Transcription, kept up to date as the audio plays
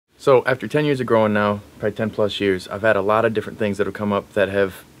So after 10 years of growing now, probably 10 plus years, I've had a lot of different things that have come up that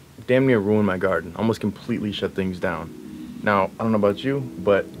have damn near ruined my garden, almost completely shut things down. Now, I don't know about you,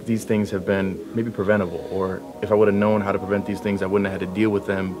 but these things have been maybe preventable, or if I would have known how to prevent these things, I wouldn't have had to deal with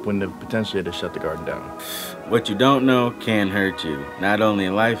them, wouldn't have potentially had to shut the garden down. What you don't know can hurt you, not only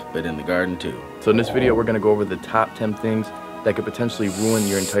in life, but in the garden too. So in this video, we're gonna go over the top 10 things that could potentially ruin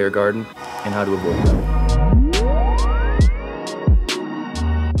your entire garden and how to avoid them.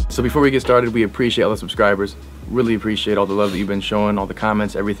 So before we get started, we appreciate all the subscribers. Really appreciate all the love that you've been showing, all the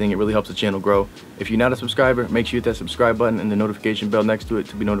comments, everything. It really helps the channel grow. If you're not a subscriber, make sure you hit that subscribe button and the notification bell next to it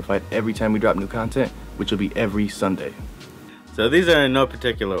to be notified every time we drop new content, which will be every Sunday. So these are in no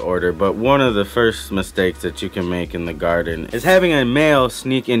particular order, but one of the first mistakes that you can make in the garden is having a male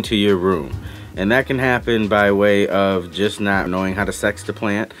sneak into your room. And that can happen by way of just not knowing how to sex the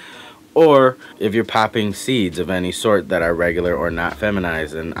plant, or if you're popping seeds of any sort that are regular or not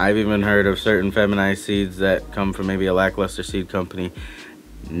feminized. And I've even heard of certain feminized seeds that come from maybe a lackluster seed company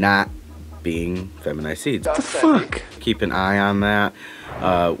not being feminized seeds. What the fuck? Keep an eye on that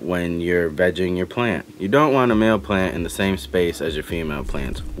when you're vegging your plant. You don't want a male plant in the same space as your female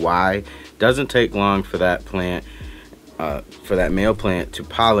plants. Why? Doesn't take long for that plant for that male plant to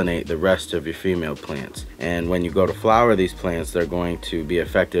pollinate the rest of your female plants. And when you go to flower these plants, they're going to be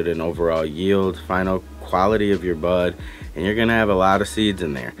affected in overall yield, final quality of your bud, and you're gonna have a lot of seeds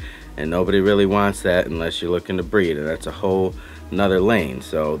in there. And nobody really wants that unless you're looking to breed, and that's a whole another lane.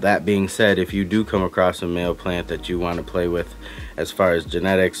 So that being said, if you do come across a male plant that you want to play with as far as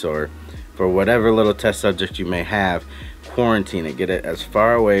genetics or for whatever little test subject you may have, quarantine it, get it as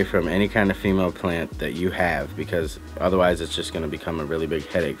far away from any kind of female plant that you have, because otherwise it's just going to become a really big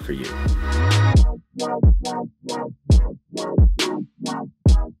headache for you.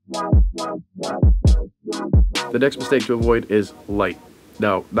 The next mistake to avoid is light.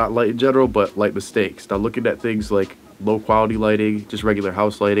 Now, not light in general, but light mistakes. Now, looking at things like low quality lighting, just regular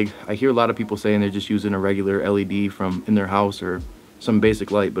house lighting. I hear a lot of people saying they're just using a regular LED from in their house or some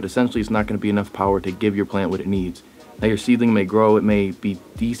basic light, but essentially it's not going to be enough power to give your plant what it needs. Now, your seedling may grow, it may be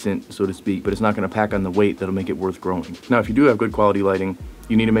decent, so to speak, but it's not going to pack on the weight that'll make it worth growing. Now, if you do have good quality lighting,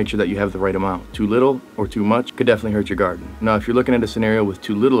 you need to make sure that you have the right amount. Too little or too much could definitely hurt your garden. Now, if you're looking at a scenario with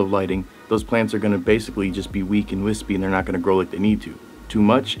too little of lighting, those plants are going to basically just be weak and wispy and they're not going to grow like they need to. Too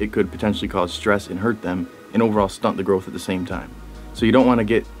much, it could potentially cause stress and hurt them and overall stunt the growth at the same time. So you don't want to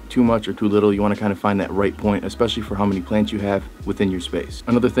get too much or too little. You want to kind of find that right point, especially for how many plants you have within your space.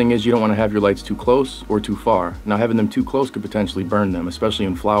 Another thing is you don't want to have your lights too close or too far. Now, having them too close could potentially burn them, especially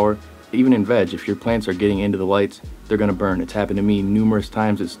in flower. Even in veg, if your plants are getting into the lights, they're going to burn. It's happened to me numerous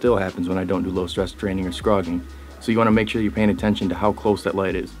times. It still happens when I don't do low stress training or scrogging. So you want to make sure you're paying attention to how close that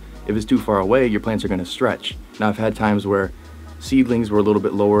light is. If it's too far away, your plants are going to stretch. Now, I've had times where seedlings were a little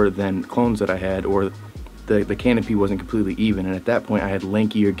bit lower than clones that I had, or the canopy wasn't completely even, and at that point I had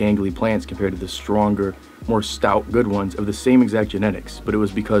lankier, gangly plants compared to the stronger, more stout, good ones of the same exact genetics, but it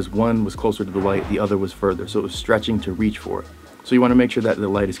was because one was closer to the light, the other was further, so it was stretching to reach for it. So you want to make sure that the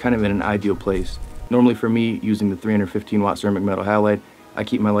light is kind of in an ideal place. Normally for me, using the 315 watt ceramic metal halide, I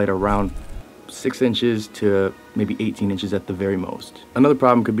keep my light around 6 inches to maybe 18 inches at the very most. Another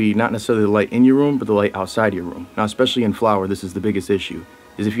problem could be not necessarily the light in your room, but the light outside your room. Now, especially in flower, this is the biggest issue,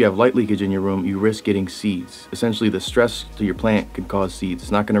 is if you have light leakage in your room, you risk getting seeds. Essentially, the stress to your plant could cause seeds.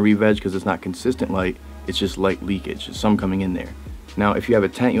 It's not going to re-veg because it's not consistent light, it's just light leakage, there's some coming in there. Now, if you have a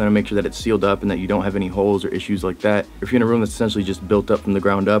tent, you want to make sure that it's sealed up and that you don't have any holes or issues like that. If you're in a room that's essentially just built up from the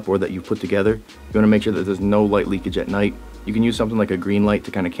ground up or that you put together, you want to make sure that there's no light leakage at night. You can use something like a green light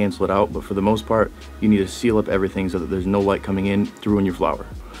to kind of cancel it out, but for the most part, you need to seal up everything so that there's no light coming in to ruin your flower.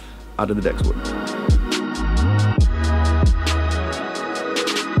 Out of the Dexwood.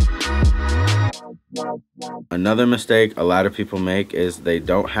 Another mistake a lot of people make is they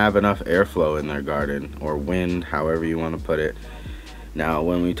don't have enough airflow in their garden, or wind, however you want to put it. Now,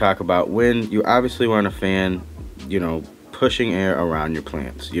 when we talk about wind, you obviously want a fan, pushing air around your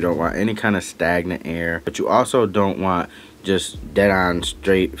plants. You don't want any kind of stagnant air, but you also don't want just dead on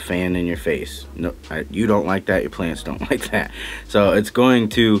straight fan in your face. No, you don't like that, your plants don't like that. So it's going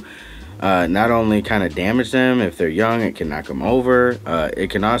to not only kind of damage them if they're young, it can knock them over. It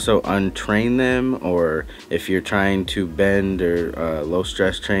can also untrain them, or if you're trying to bend or low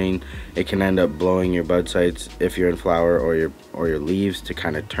stress train, it can end up blowing your bud sites if you're in flower, or your leaves to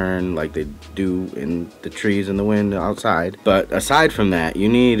kind of turn like they do in the trees in the wind outside. But aside from that, you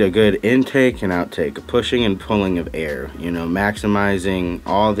need a good intake and outtake, a pushing and pulling of air, maximizing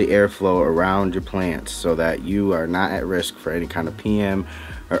all the airflow around your plants so that you are not at risk for any kind of PM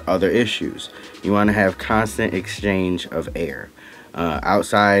or other issues. You want to have constant exchange of air.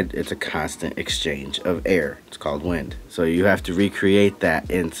 Outside, it's a constant exchange of air. It's called wind. So you have to recreate that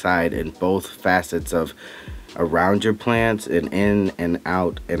inside in both facets of around your plants and in and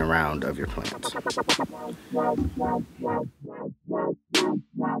out and around of your plants.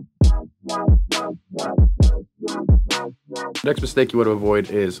 Next mistake you want to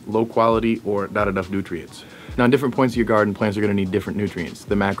avoid is low quality or not enough nutrients. Now, in different points of your garden, plants are going to need different nutrients,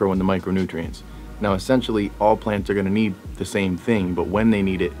 the macro and the micronutrients. Now, essentially, all plants are going to need the same thing, but when they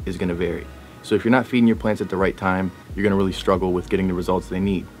need it is going to vary. So if you're not feeding your plants at the right time, you're going to really struggle with getting the results they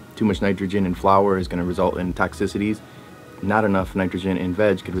need. Too much nitrogen in flower is going to result in toxicities. Not enough nitrogen in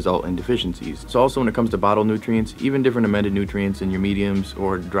veg could result in deficiencies. So also when it comes to bottle nutrients, even different amended nutrients in your mediums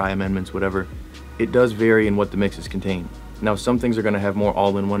or dry amendments, whatever, it does vary in what the mixes contain. Now, some things are going to have more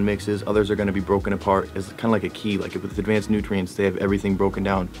all-in-one mixes, others are going to be broken apart as kind of like a key. Like with advanced nutrients, they have everything broken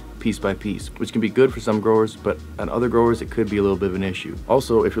down piece by piece, which can be good for some growers, but on other growers, it could be a little bit of an issue.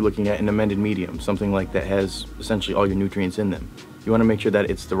 Also, if you're looking at an amended medium, something like that has essentially all your nutrients in them, you want to make sure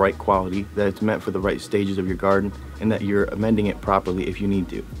that it's the right quality, that it's meant for the right stages of your garden, and that you're amending it properly if you need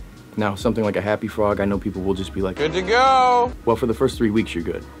to. Now, something like a Happy Frog, I know people will just be like, good to go. Well, for the first 3 weeks, you're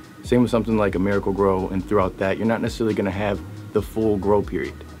good. Same with something like a Miracle Grow, and throughout that, you're not necessarily going to have the full grow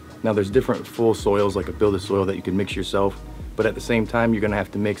period. Now, there's different full soils, like a builder soil that you can mix yourself, but at the same time, you're going to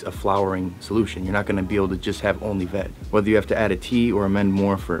have to mix a flowering solution. You're not going to be able to just have only veg. Whether you have to add a tea or amend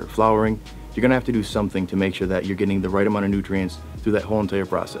more for flowering, you're going to have to do something to make sure that you're getting the right amount of nutrients through that whole entire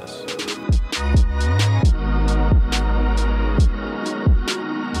process.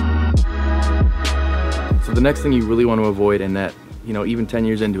 So the next thing you really want to avoid, and that, you know, even 10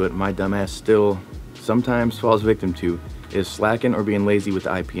 years into it, my dumbass still sometimes falls victim to, is slacking or being lazy with the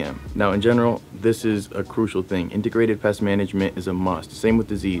IPM. Now, in general, this is a crucial thing. Integrated pest management is a must. Same with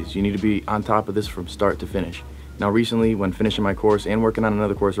disease. You need to be on top of this from start to finish. Now, recently, when finishing my course and working on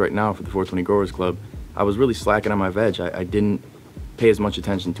another course right now for the 420 Growers Club, I was really slacking on my veg. I didn't pay as much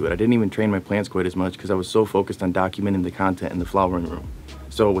attention to it. I didn't even train my plants quite as much because I was so focused on documenting the content in the flowering room.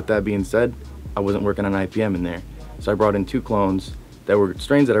 So with that being said, I wasn't working on IPM in there. So I brought in 2 clones that were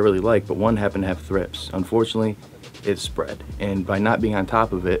strains that I really liked, but one happened to have thrips. Unfortunately, it spread. And by not being on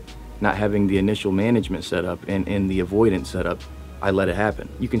top of it, not having the initial management set up and in the avoidance set up, I let it happen.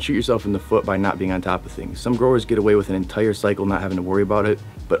 You can shoot yourself in the foot by not being on top of things. Some growers get away with an entire cycle not having to worry about it,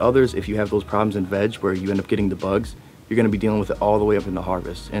 but others, if you have those problems in veg where you end up getting the bugs, you're gonna be dealing with it all the way up into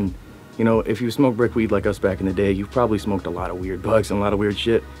harvest. And you know, if you smoke brickweed like us back in the day, you've probably smoked a lot of weird bugs and a lot of weird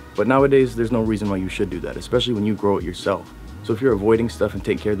shit, but nowadays there's no reason why you should do that, especially when you grow it yourself. So if you're avoiding stuff and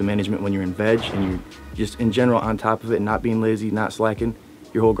take care of the management when you're in veg and you're just in general on top of it, not being lazy, not slacking,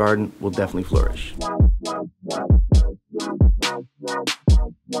 your whole garden will definitely flourish.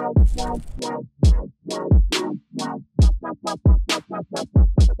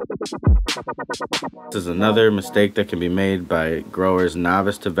 This is another mistake that can be made by growers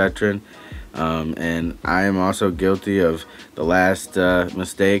novice to veteran, and I am also guilty of the last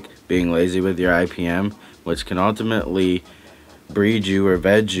mistake, being lazy with your IPM, which can ultimately breed you or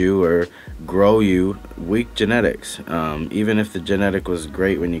veg you or grow you weak genetics. Even if the genetic was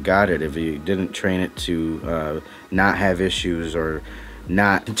great when you got it, if you didn't train it to not have issues or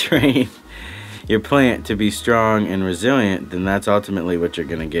not train your plant to be strong and resilient, then that's ultimately what you're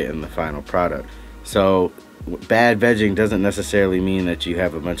going to get in the final product. So bad vegging doesn't necessarily mean that you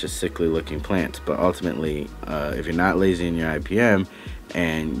have a bunch of sickly looking plants, but ultimately if you're not lazy in your IPM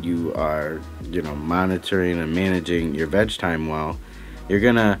and you are, you know, monitoring and managing your veg time well, you're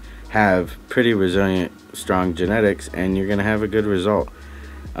gonna have pretty resilient, strong genetics, and you're gonna have a good result.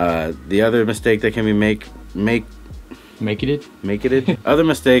 The other mistake that can be other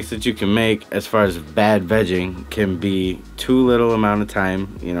mistakes that you can make as far as bad vegging can be too little amount of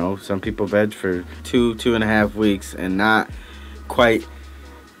time. You know, some people veg for 2.5 weeks and not quite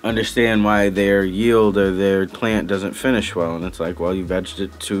understand why their yield or their plant doesn't finish well, and it's like, well, you vegged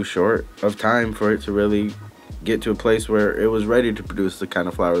it too short of time for it to really get to a place where it was ready to produce the kind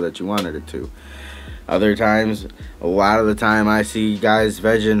of flower that you wanted it to. Other times, a lot of the time, I see guys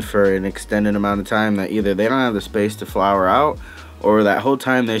vegging for an extended amount of time that either they don't have the space to flower out, or that whole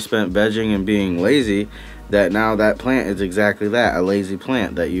time they spent vegging and being lazy, that now that plant is exactly that, a lazy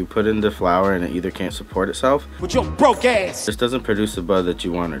plant that you put into flower and it either can't support itself with your broke ass, just doesn't produce the bud that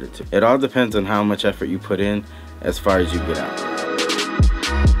you wanted it to. It all depends on how much effort you put in as far as you get out.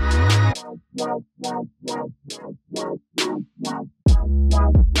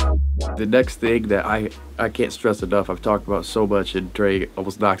 The next thing that I can't stress enough, I've talked about so much, and Trey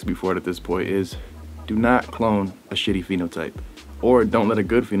almost knocks me for it at this point, is do not clone a shitty phenotype. Or don't let a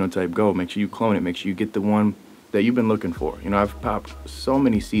good phenotype go. Make sure you clone it. Make sure you get the one that you've been looking for. You know, I've popped so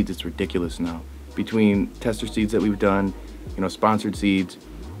many seeds, it's ridiculous now. Between tester seeds that we've done, you know, sponsored seeds,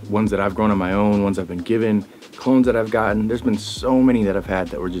 ones that I've grown on my own, ones I've been given, clones that I've gotten. There's been so many that I've had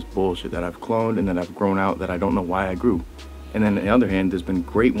that were just bullshit, that I've cloned and that I've grown out that I don't know why I grew. And then on the other hand, there's been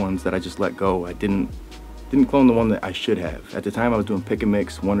great ones that I just let go. I didn't clone the one that I should have. At the time I was doing pick and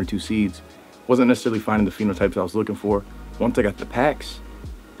mix, 1 or 2 seeds. Wasn't necessarily finding the phenotypes I was looking for. Once I got the packs,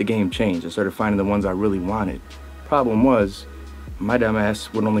 the game changed. I started finding the ones I really wanted. Problem was, my dumb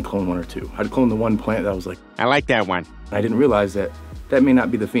ass would only clone 1 or 2. I'd clone the one plant that I was like, I like that one. I didn't realize that that may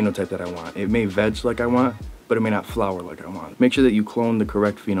not be the phenotype that I want. It may veg like I want, but it may not flower like I want. Make sure that you clone the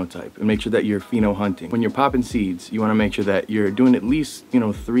correct phenotype and make sure that you're pheno hunting. When you're popping seeds, you want to make sure that you're doing at least, you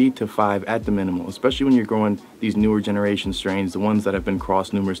know, 3 to 5 at the minimal, especially when you're growing these newer generation strains, the ones that have been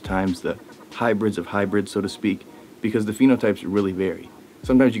crossed numerous times, the hybrids of hybrids, so to speak, because the phenotypes really vary.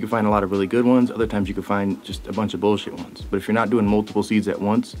 Sometimes you can find a lot of really good ones, other times you can find just a bunch of bullshit ones. But if you're not doing multiple seeds at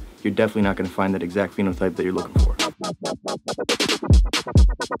once, you're definitely not going to find that exact phenotype that you're looking for.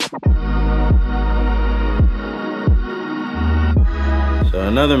 So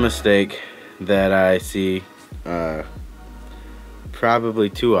another mistake that I see probably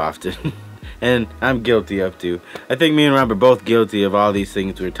too often, and I'm guilty of too. I think me and Rob are both guilty of all these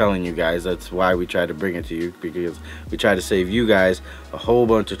things we're telling you guys. That's why we try to bring it to you, because we try to save you guys a whole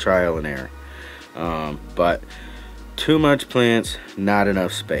bunch of trial and error. But too much plants, not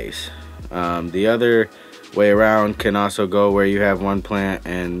enough space. The other way around can also go where you have one plant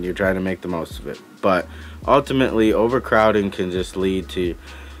and you're trying to make the most of it. But ultimately, overcrowding can just lead to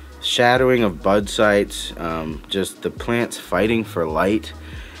shadowing of bud sites, just the plants fighting for light,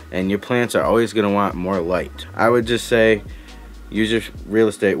 and your plants are always going to want more light. I would just say use your real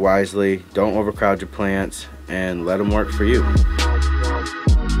estate wisely, don't overcrowd your plants, and let them work for you.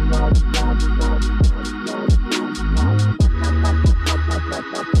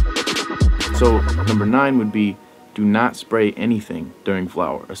 So number 9 would be, do not spray anything during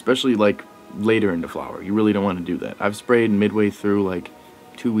flower, especially like later into flower. You really don't want to do that. I've sprayed midway through, like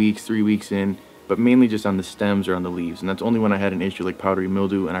 2 weeks, 3 weeks in, but mainly just on the stems or on the leaves, and that's only when I had an issue like powdery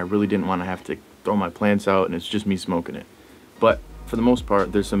mildew and I really didn't want to have to throw my plants out and it's just me smoking it. But for the most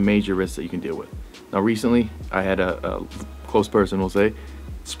part, there's some major risks that you can deal with. Now recently, I had a close person, we'll say,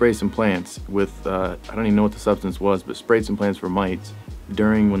 spray some plants with, I don't even know what the substance was, but sprayed some plants for mites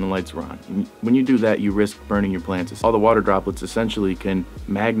during when the lights were on. And when you do that, you risk burning your plants. All the water droplets essentially can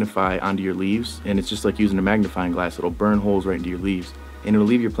magnify onto your leaves, and it's just like using a magnifying glass. It'll burn holes right into your leaves, and it'll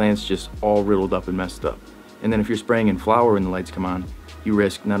leave your plants just all riddled up and messed up. And then if you're spraying in flower when the lights come on, you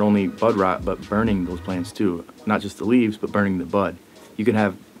risk not only bud rot, but burning those plants too. Not just the leaves, but burning the bud. You can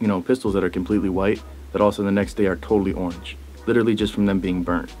have, you know, pistils that are completely white, that also the next day are totally orange, literally just from them being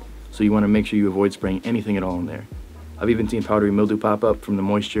burnt. So you want to make sure you avoid spraying anything at all in there. I've even seen powdery mildew pop up from the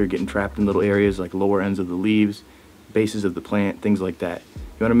moisture getting trapped in little areas like lower ends of the leaves, bases of the plant, things like that.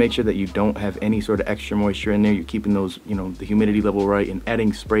 You want to make sure that you don't have any sort of extra moisture in there. You're keeping those, you know, the humidity level right, and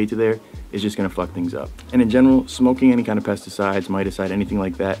adding spray to there is just going to fuck things up. And in general, smoking any kind of pesticides, miticide, anything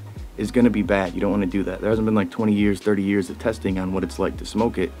like that is going to be bad. You don't want to do that. There hasn't been like 20 years, 30 years of testing on what it's like to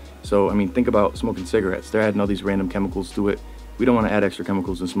smoke it. So, I mean, think about smoking cigarettes. They're adding all these random chemicals to it. We don't want to add extra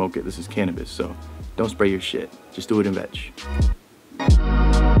chemicals and smoke it. This is cannabis, so don't spray your shit. Just do it in veg.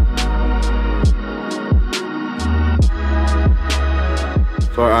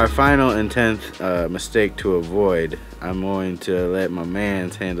 For our final and 10th mistake to avoid, I'm going to let my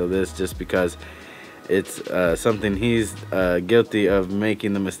mans handle this just because it's something he's guilty of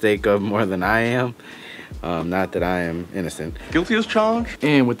making the mistake of more than I am. Not that I am innocent. Guilty as charged?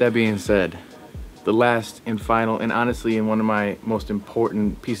 And with that being said, the last and final, and honestly, and one of my most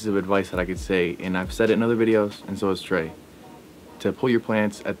important pieces of advice that I could say, and I've said it in other videos, and so has Trey, to pull your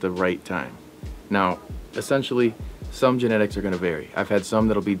plants at the right time. Now, essentially, some genetics are going to vary. I've had some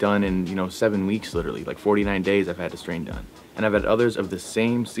that'll be done in, you know, 7 weeks, literally, like 49 days I've had a strain done. And I've had others of the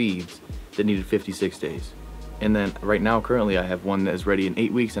same seeds that needed 56 days. And then right now, currently, I have one that is ready in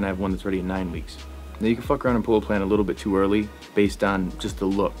 8 weeks, and I have one that's ready in 9 weeks. Now you can fuck around and pull a plant a little bit too early based on just the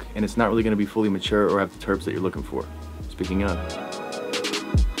look, and it's not really going to be fully mature or have the terps that you're looking for. Speaking of,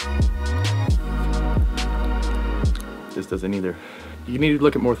 this doesn't either. You need to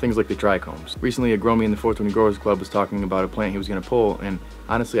look at more things like the trichomes. Recently, a Grow Me in the 420 Growers Club was talking about a plant he was going to pull, and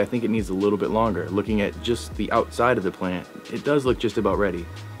honestly, I think it needs a little bit longer. Looking at just the outside of the plant, it does look just about ready.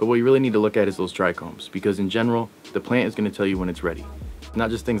 But what you really need to look at is those trichomes, because in general, the plant is going to tell you when it's ready. Not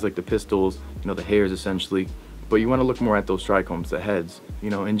just things like the pistils, you know, the hairs essentially, but you want to look more at those trichomes, the heads. You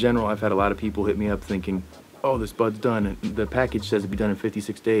know, in general, I've had a lot of people hit me up thinking, oh, this bud's done, and the package says it'd be done in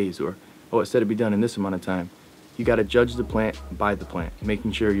 56 days, or oh, it said it'd be done in this amount of time. You got to judge the plant by the plant,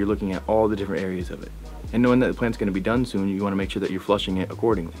 making sure you're looking at all the different areas of it. And knowing that the plant's going to be done soon, you want to make sure that you're flushing it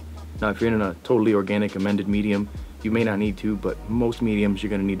accordingly. Now, if you're in a totally organic amended medium, you may not need to, but most mediums you're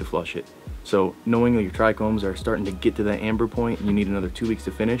going to need to flush it. So knowing that your trichomes are starting to get to that amber point and you need another 2 weeks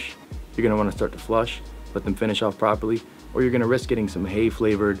to finish, you're going to want to start to flush, let them finish off properly, or you're going to risk getting some hay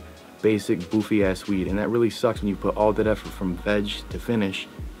flavored, basic, boofy ass weed. And that really sucks when you put all that effort from veg to finish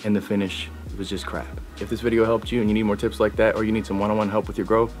and the finish was just crap. If this video helped you and you need more tips like that, or you need some one-on-one help with your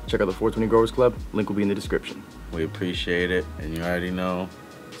grow, check out the 420 Growers Club. Link will be in the description. We appreciate it, and you already know,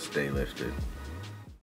 stay lifted.